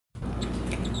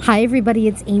Hi everybody,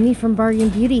 it's Amy from Bargain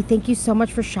Beauty. Thank you so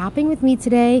much for shopping with me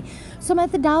today. So I'm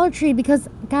at the Dollar Tree because,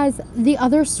 guys, the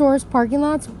other stores' parking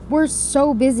lots were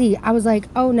so busy. I was like,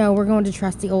 oh no, we're going to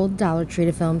trusty old Dollar Tree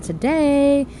to film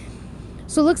today.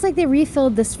 So it looks like they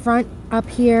refilled this front up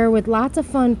here with lots of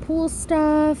fun pool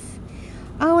stuff.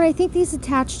 Oh, and I think these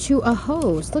attach to a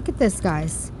hose. Look at this,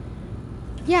 guys.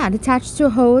 Yeah, it attached to a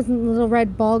hose and the little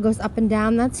red ball goes up and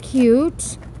down. That's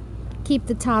cute. Keep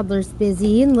the toddlers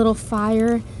busy. And little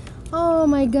fire. Oh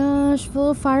my gosh,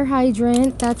 little fire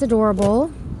hydrant. That's adorable.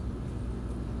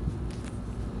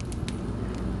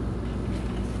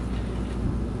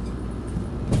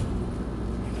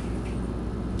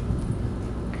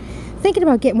 Thinking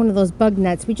about getting one of those bug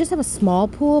nets. We just have a small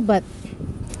pool, but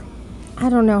I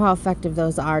don't know how effective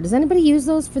those are. Does anybody use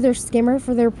those for their skimmer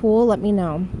for their pool? Let me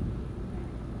know.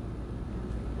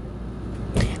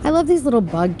 I love these little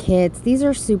bug kits. These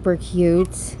are super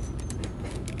cute.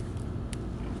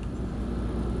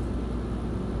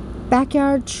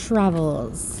 Backyard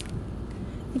Travels. I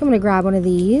think I'm going to grab one of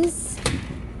these.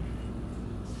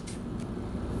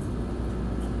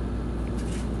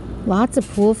 Lots of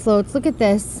pool floats. Look at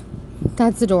this.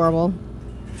 That's adorable.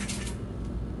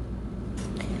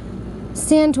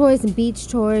 Sand toys and beach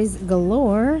toys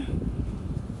galore.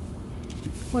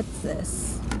 What's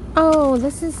this? Oh,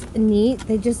 this is neat.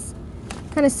 They just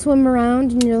kind of swim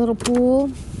around in your little pool.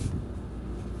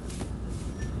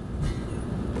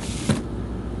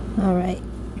 All right.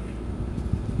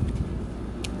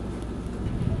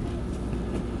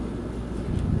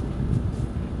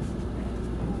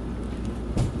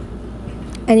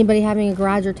 Anybody having a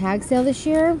garage or tag sale this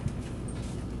year?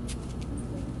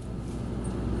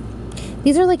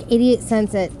 These are like 88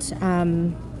 cents at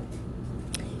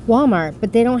Walmart,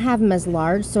 but they don't have them as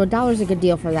large, so $1 is a good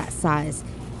deal for that size.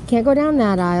 Can't go down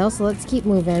that aisle, so let's keep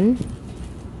moving.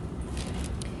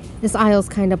 This aisle's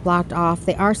kind of blocked off.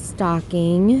 They are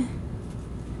stocking.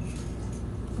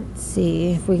 Let's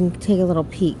see if we can take a little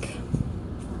peek.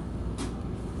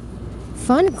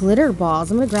 Fun glitter balls.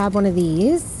 I'm going to grab one of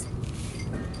these.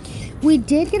 We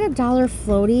did get $1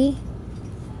 floaty,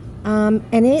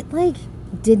 and it like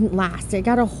didn't last. It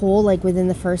got a hole like within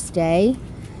the first day.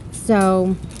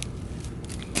 So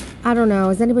I don't know.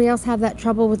 Does anybody else have that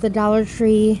trouble with the Dollar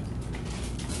Tree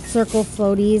circle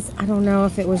floaties? I don't know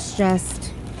if it was just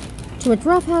too much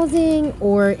roughhousing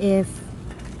or if,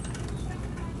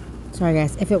 sorry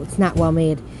guys, if it's not well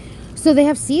made. So they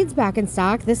have seeds back in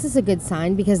stock. This is a good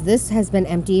sign because this has been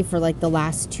empty for like the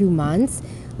last 2 months.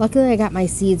 Luckily I got my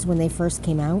seeds when they first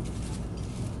came out.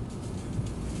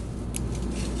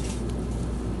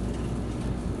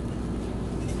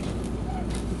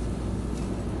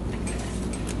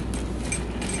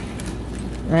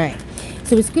 Alright,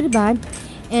 so we scooted by,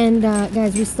 and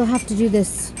guys, we still have to do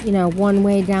this, you know, one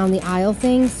way down the aisle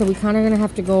thing, so we kind of going to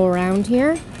have to go around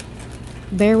here.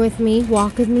 Bear with me,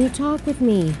 walk with me, talk with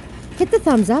me. Hit the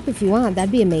thumbs up if you want,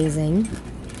 that'd be amazing.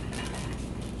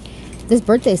 This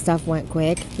birthday stuff went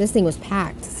quick. This thing was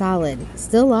packed, solid.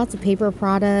 Still lots of paper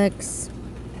products.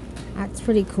 That's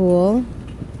pretty cool.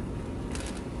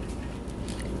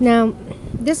 Now,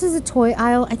 this is a toy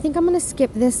aisle. I think I'm going to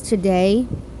skip this today.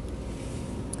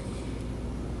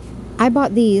 I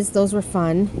bought these. Those were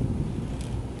fun.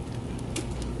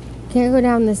 Can't go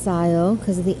down this aisle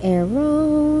because of the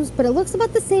arrows. But it looks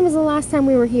about the same as the last time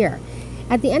we were here.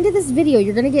 At the end of this video,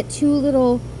 you're going to get 2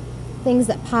 little things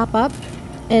that pop up.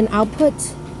 And I'll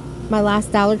put my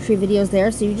last Dollar Tree videos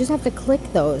there. So you just have to click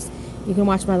those. You can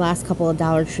watch my last couple of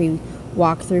Dollar Tree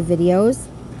walkthrough videos.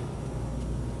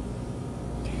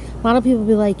 A lot of people will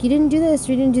be like, you didn't do this,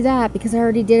 you didn't do that, because I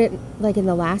already did it like in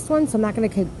the last one, so I'm not going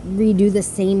to redo the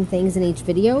same things in each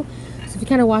video. So if you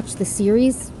kind of watch the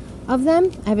series of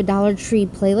them, I have a Dollar Tree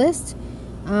playlist.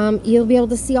 You'll be able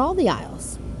to see all the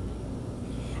aisles.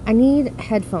 I need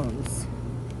headphones.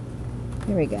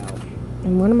 Here we go.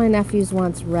 And one of my nephews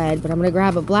wants red, but I'm going to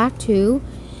grab a black too.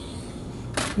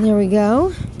 There we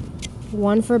go.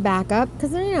 One for backup,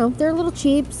 because they're, you know, they're a little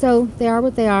cheap, so they are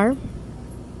what they are.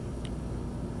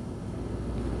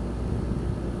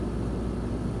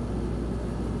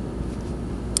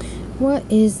 What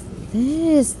is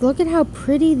this? Look at how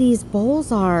pretty these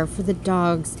bowls are for the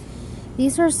dogs.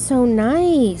 These are so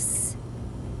nice.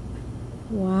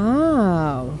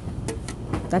 Wow.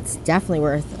 That's definitely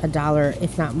worth $1,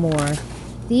 if not more.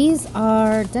 These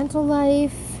are Dental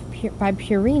Life by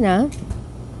Purina.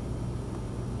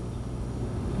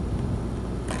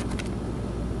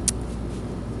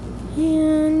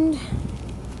 And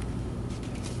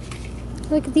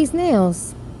look at these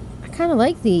nails. I kind of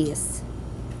like these.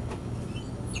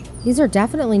 These are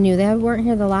definitely new. They weren't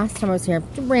here the last time I was here.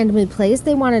 Randomly placed.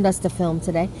 They wanted us to film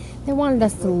today. They wanted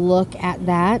us to look at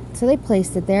that. So they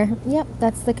placed it there. Yep,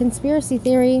 that's the conspiracy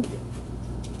theory.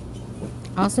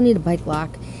 I also need a bike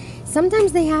lock.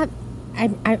 Sometimes they have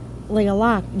like a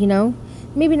lock, you know.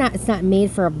 Maybe not, it's not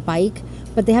made for a bike,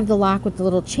 but they have the lock with the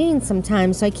little chain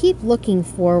sometimes. So I keep looking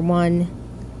for one.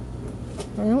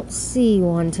 I don't see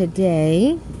one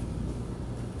today.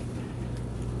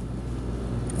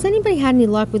 Has anybody had any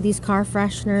luck with these car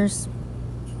fresheners?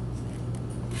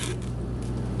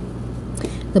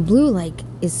 The blue, like,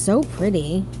 is so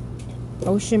pretty.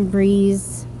 Ocean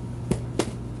breeze.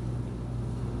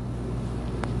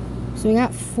 So we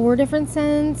got 4 different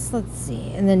scents. Let's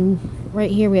see. And then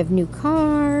right here we have new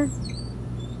car.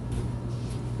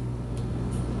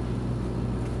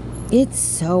 It's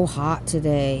so hot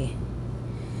today.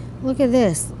 Look at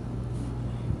this.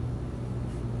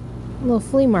 Little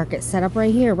flea market set up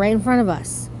right here, right in front of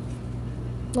us.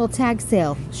 Little tag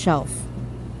sale shelf.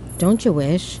 Don't you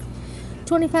wish?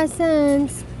 25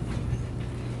 cents.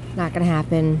 Not gonna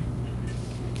happen.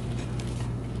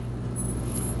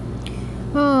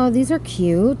 Oh, these are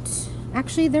cute.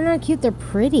 Actually, they're not cute, they're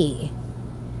pretty.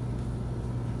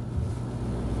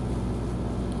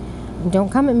 And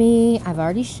don't come at me. I've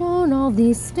already shown all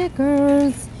these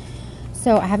stickers.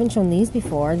 So I haven't shown these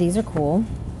before. These are cool.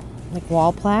 Like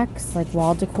wall plaques, like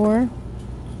wall decor,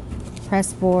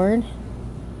 press board,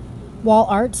 wall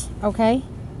art, okay?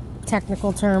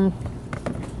 Technical term.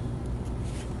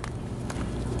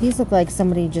 These look like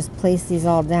somebody just placed these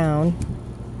all down.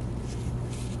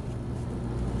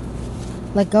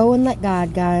 Let go and let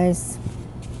God, guys.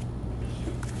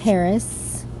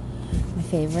 Paris, my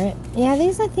favorite. Yeah,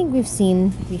 these I think we've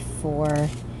seen before.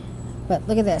 But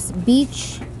look at this.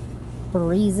 Beach,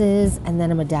 breezes, and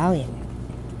then a medallion.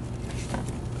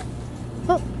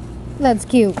 Oh, that's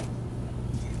cute.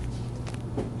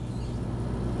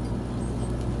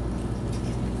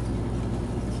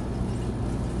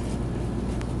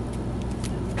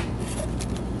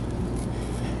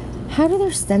 How do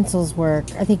their stencils work?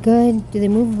 Are they good? Do they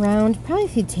move around? Probably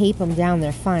if you tape them down,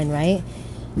 they're fine, right?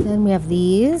 Then we have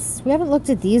these. We haven't looked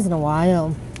at these in a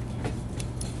while.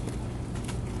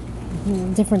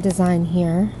 Different design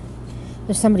here.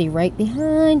 There's somebody right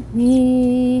behind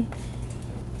me.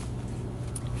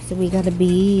 So we gotta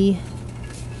be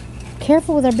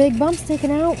careful with our big bumps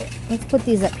taken out. Let's put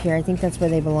these up here. I think that's where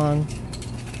they belong.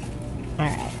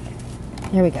 Alright.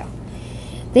 Here we go.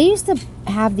 They used to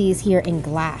have these here in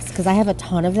glass because I have a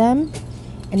ton of them.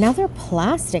 And now they're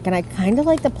plastic and I kind of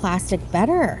like the plastic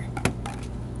better.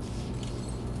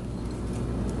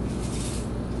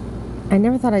 I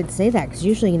never thought I'd say that because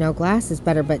usually, you know, glass is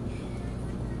better, but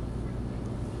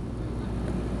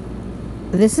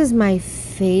this is my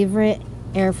favorite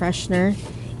air freshener.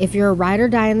 If you're a ride or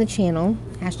die on the channel,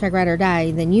 hashtag ride or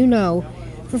die, then you know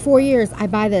for 4 years I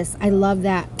buy this. I love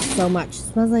that so much. It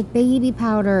smells like baby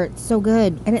powder. It's so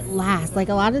good and it lasts. Like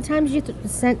a lot of times you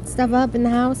scent stuff up in the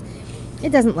house, it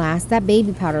doesn't last. That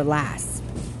baby powder lasts.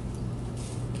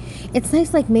 It's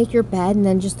nice, like make your bed and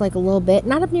then just like a little bit,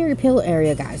 not up near your pillow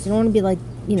area, guys. You don't want to be like,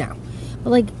 you know,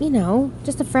 but like, you know,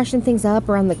 just to freshen things up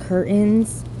around the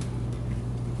curtains.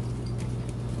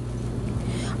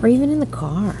 Or even in the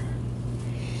car.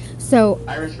 So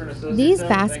these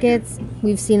baskets,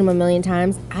 we've seen them a million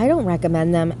times. I don't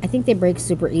recommend them. I think they break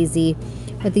super easy.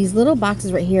 But these little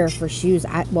boxes right here are for shoes.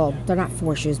 Well, they're not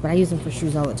for shoes, but I use them for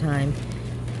shoes all the time.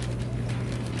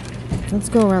 Let's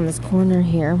go around this corner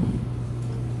here.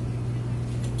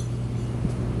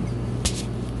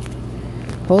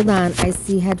 Hold on, I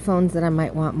see headphones that I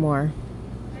might want more.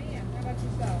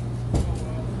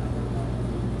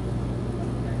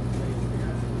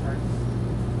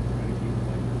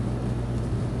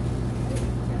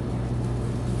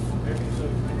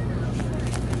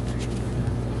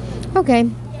 Okay,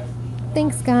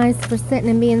 thanks guys for sitting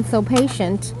and being so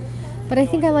patient, but I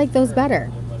think I like those better.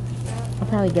 I'll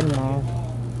probably get them all.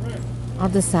 I'll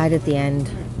decide at the end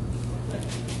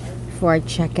before I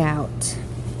check out.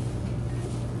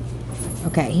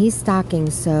 Okay, he's stocking,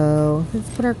 so let's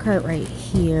put our cart right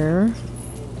here.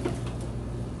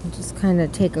 I'll just kind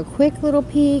of take a quick little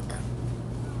peek.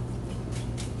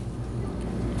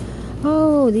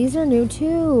 Oh, these are new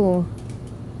too.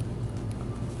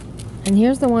 And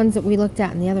here's the ones that we looked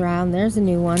at in the other aisle, and there's a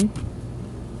new one.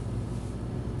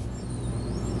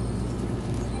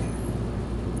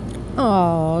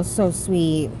 Oh, so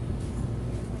sweet.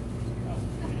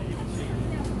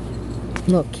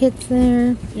 Little kits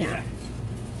there. Yeah.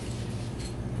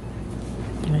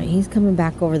 Alright, he's coming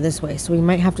back over this way, so we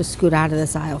might have to scoot out of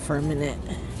this aisle for a minute.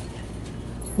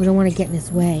 We don't want to get in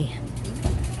his way.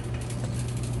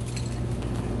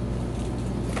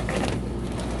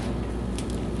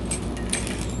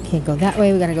 Can't go that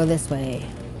way. We gotta go this way.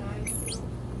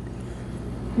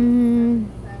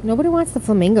 Nobody wants the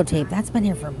flamingo tape. That's been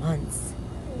here for months.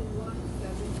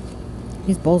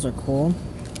 These bowls are cool.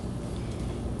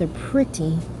 They're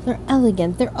pretty. They're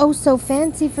elegant. They're oh so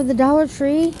fancy for the Dollar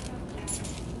Tree.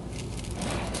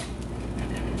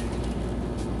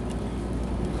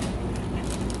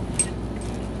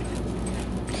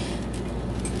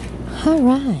 All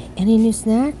right. Any new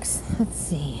snacks? Let's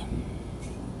see.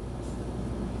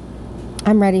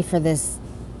 I'm ready for this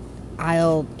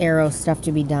aisle arrow stuff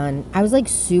to be done. I was like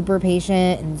super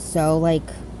patient and so like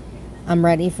I'm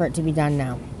ready for it to be done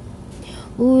now.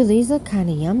 Ooh, these look kind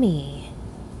of yummy.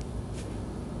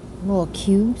 Little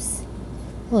cubes.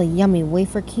 Little yummy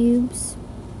wafer cubes.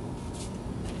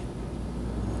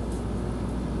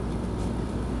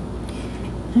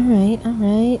 Alright,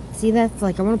 alright. See, that's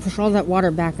like, I want to push all that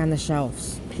water back on the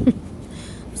shelves.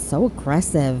 I'm so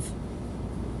aggressive.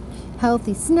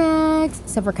 Healthy snacks,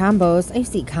 except for combos. I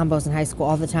used to eat combos in high school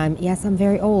all the time. Yes, I'm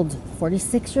very old.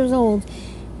 46 years old.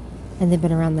 And they've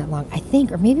been around that long. I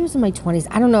think, or maybe it was in my 20s.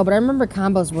 I don't know, but I remember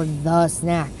combos were the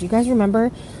snack. Do you guys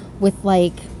remember? With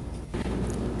like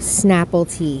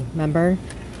Snapple tea, remember?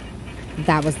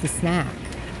 That was the snack.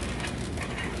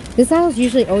 This aisle's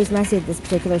usually always messy at this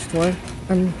particular store,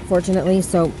 unfortunately.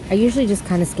 So I usually just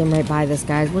kind of skim right by this,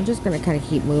 guys. We're just going to kind of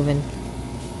keep moving.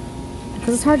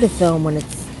 Because it's hard to film when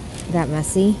it's that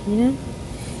messy, you know?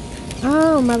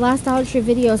 Oh, my last Dollar Tree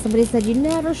video, somebody said, you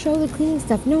never show the cleaning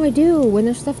stuff. No, I do. When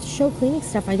there's stuff to show cleaning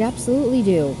stuff, I absolutely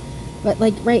do. But,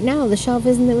 like, right now, the shelf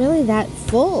isn't really that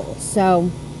full.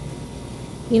 So,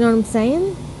 you know what I'm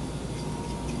saying?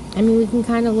 I mean, we can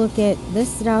kind of look at this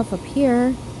stuff up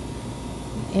here.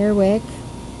 Airwick.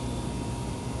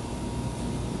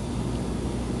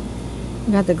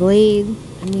 We got the Glade.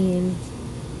 I mean,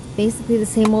 basically the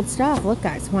same old stuff. Look,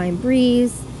 guys, Hawaiian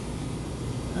Breeze.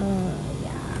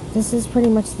 Yeah, this is pretty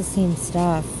much the same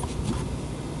stuff.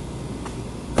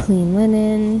 Clean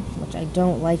Linen, which I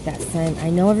don't like that scent. I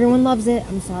know everyone loves it.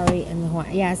 I'm sorry. And the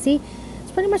Hawaii, yeah, see,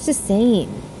 it's pretty much the same.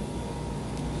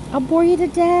 I'll bore you to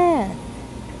death.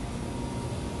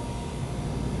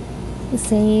 The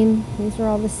same. These are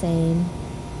all the same.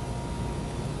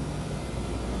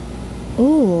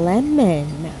 Ooh,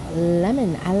 lemon.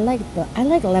 Lemon. I like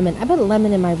lemon. I put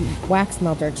lemon in my wax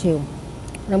melter too.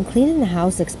 When I'm cleaning the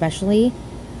house especially,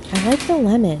 I like the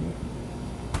lemon.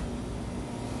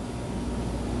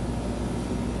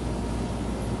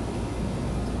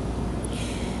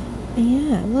 But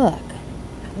yeah, look.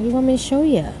 What do you want me to show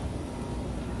you?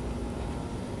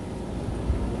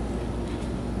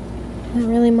 Not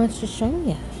really much to show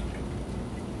you.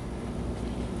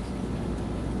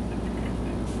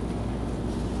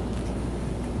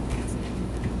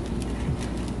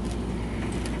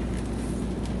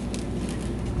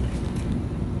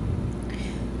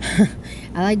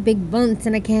 I like big bunts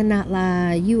and I cannot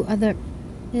lie. You other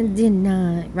and did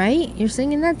not, right? You're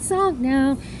singing that song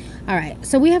now. All right.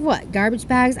 So we have what? Garbage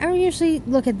bags. I don't usually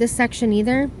look at this section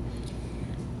either.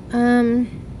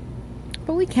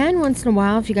 But we can once in a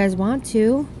while if you guys want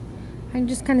to. I can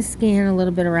just kind of scan a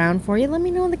little bit around for you. Let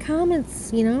me know in the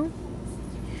comments, you know.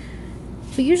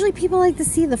 But usually people like to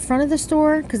see the front of the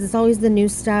store because it's always the new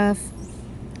stuff.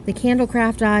 The candle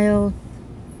craft aisle.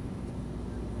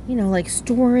 You know, like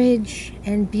storage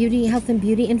and beauty, health and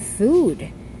beauty and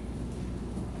food.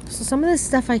 So some of this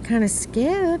stuff I kind of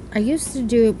skip. I used to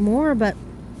do it more, but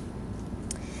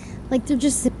like they're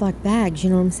just Ziploc bags, you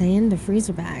know what I'm saying? The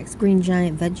freezer bags. Green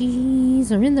Giant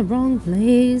veggies are in the wrong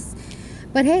place.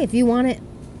 But hey, if you want it,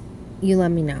 you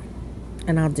let me know.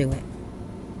 And I'll do it.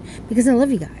 Because I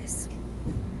love you guys.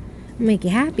 I'll make you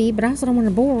happy, but I also don't want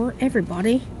to bore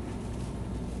everybody.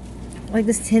 Like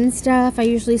this tin stuff, I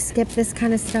usually skip this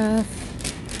kind of stuff.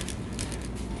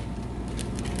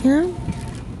 You know?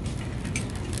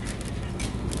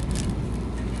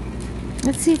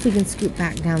 Let's see if we can scoot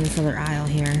back down this other aisle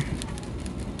here.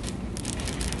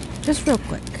 Just real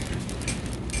quick.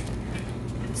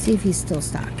 See if he's still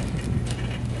stocking.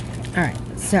 Alright,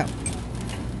 so.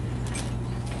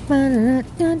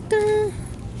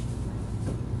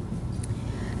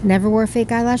 Never wore a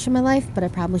fake eyelash in my life, but I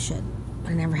probably should.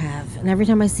 I never have. And every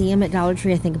time I see them at Dollar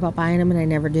Tree, I think about buying them, and I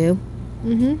never do.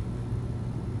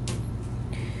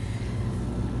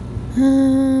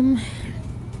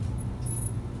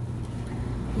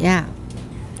 Yeah.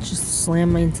 Just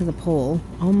slam me into the pole.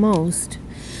 Almost.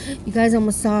 You guys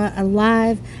almost saw a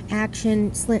live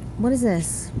action slit. What is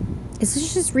this? Is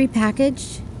this just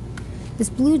repackaged? This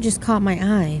blue just caught my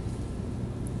eye.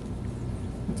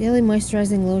 Daily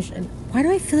moisturizing lotion. Why do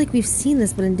I feel like we've seen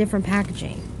this, but in different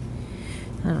packaging?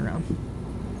 I don't know.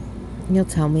 You'll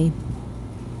tell me.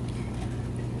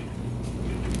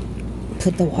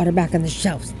 Put the water back on the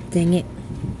shelves. Dang it.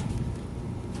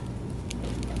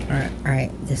 All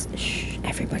right. Shh,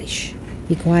 everybody, shh.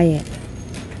 Be quiet.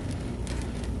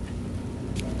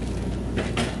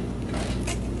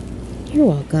 You're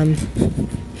welcome.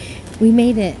 We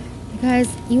made it. You guys,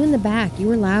 you in the back, you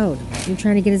were loud. You're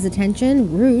trying to get his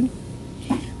attention? Rude.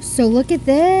 So look at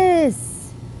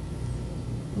this.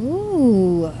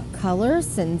 Ooh, color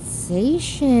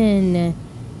sensation.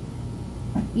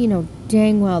 You know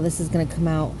dang well this is going to come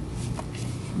out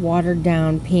watered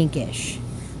down pinkish.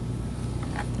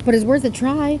 But it's worth a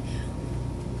try.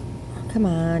 Come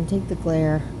on, take the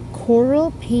glare.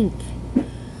 Coral pink.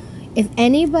 If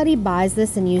anybody buys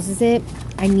this and uses it,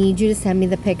 I need you to send me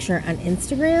the picture on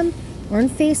Instagram or on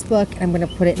Facebook, and I'm going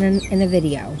to put it in a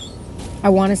video. I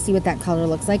want to see what that color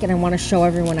looks like, and I want to show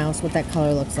everyone else what that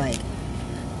color looks like.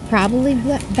 Probably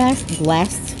blessed.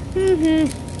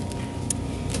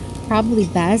 Probably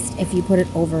best if you put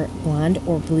it over blonde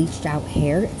or bleached out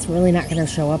hair. It's really not going to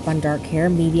show up on dark hair,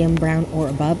 medium brown or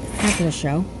above. It's not going to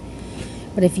show.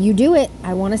 But if you do it,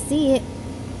 I want to see it.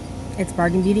 It's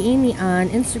Bargain Beauty Amy on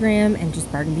Instagram and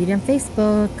just Bargain Beauty on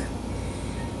Facebook.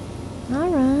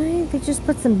 Alright, they just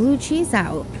put some blue cheese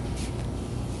out.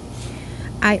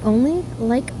 I only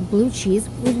like blue cheese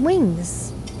with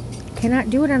wings. Cannot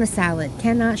do it on a salad.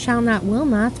 Cannot, shall not, will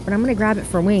not. But I'm going to grab it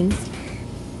for wings.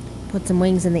 Put some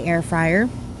wings in the air fryer.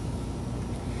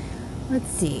 Let's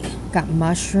see. Got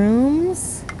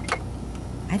mushrooms.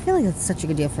 I feel like that's such a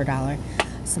good deal for $1.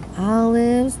 Some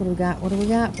olives. What do we got? What do we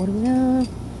got? What do we got?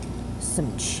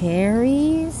 Some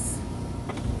cherries.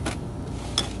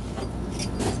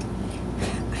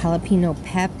 Jalapeno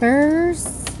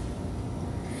peppers.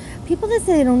 People that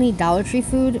say they don't eat Dollar Tree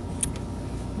food,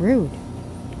 rude.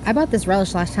 I bought this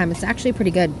relish last time. It's actually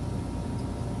pretty good.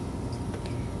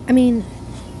 I mean,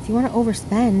 if you want to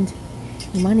overspend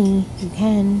your money, you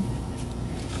can.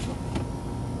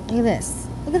 Look at this.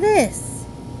 Look at this.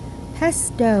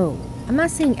 Pesto. I'm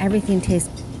not saying everything tastes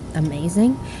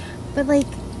amazing, but like,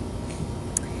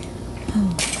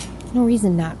 no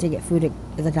reason not to get food at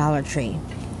the Dollar Tree.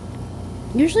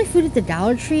 Usually food at the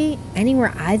Dollar Tree,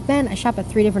 anywhere I've been, I shop at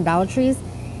 3 different Dollar Trees,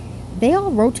 they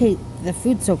all rotate the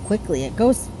food so quickly. It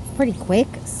goes pretty quick,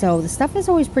 so the stuff is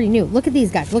always pretty new. Look at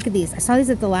these, guys. Look at these. I saw these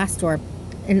at the last store,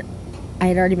 and I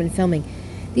had already been filming.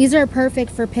 These are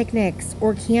perfect for picnics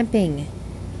or camping,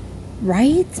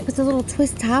 right? With a little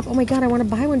twist top. Oh my God, I want to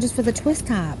buy one just for the twist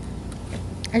top.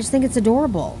 I just think it's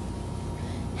adorable.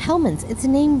 Hellman's, it's a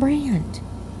name brand.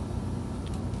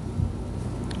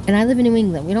 And I live in New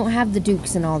England. We don't have the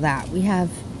Dukes and all that. We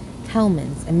have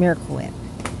Hellman's and Miracle Whip.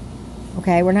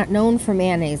 Okay, we're not known for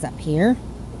mayonnaise up here.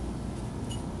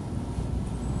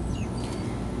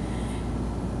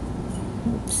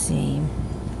 Let's see.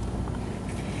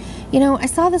 You know, I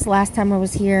saw this last time I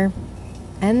was here,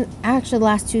 and actually the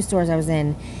last 2 stores I was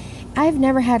in. I've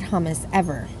never had hummus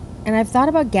ever, and I've thought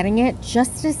about getting it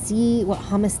just to see what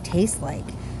hummus tastes like.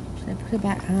 Should I put it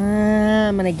back?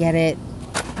 I'm gonna get it.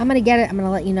 I'm gonna get it. I'm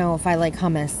gonna let you know if I like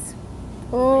hummus.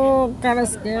 Oh, kind of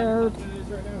scared.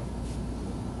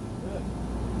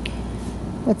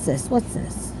 What's this? What's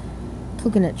this?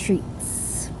 Coconut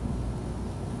treats.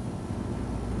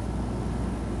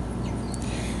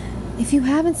 If you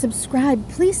haven't subscribed,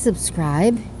 please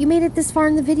subscribe. You made it this far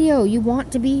in the video. You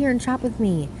want to be here and shop with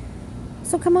me.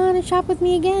 So come on and shop with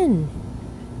me again.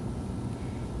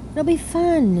 It'll be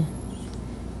fun.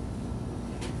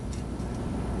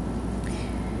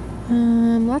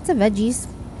 Lots of veggies.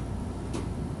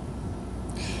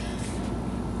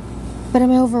 But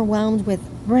am I overwhelmed with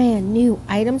brand new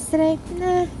items today?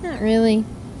 Nah, not really.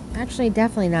 Actually,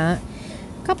 definitely not.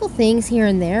 A couple things here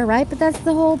and there, right? But that's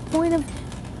the whole point of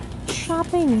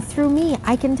shopping through me.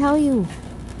 I can tell you,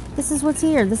 this is what's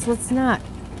here, this is what's not.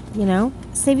 You know?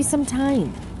 Save you some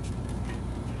time.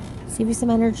 Save you some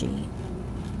energy.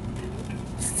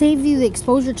 Save you the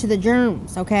exposure to the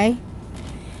germs, okay?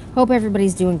 Hope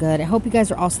everybody's doing good. I hope you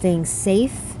guys are all staying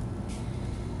safe.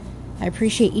 I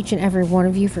appreciate each and every one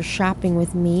of you for shopping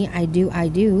with me. I do.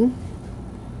 I'm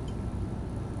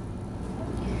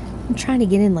trying to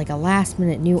get in like a last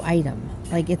minute new item.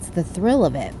 Like, it's the thrill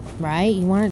of it, right? You want to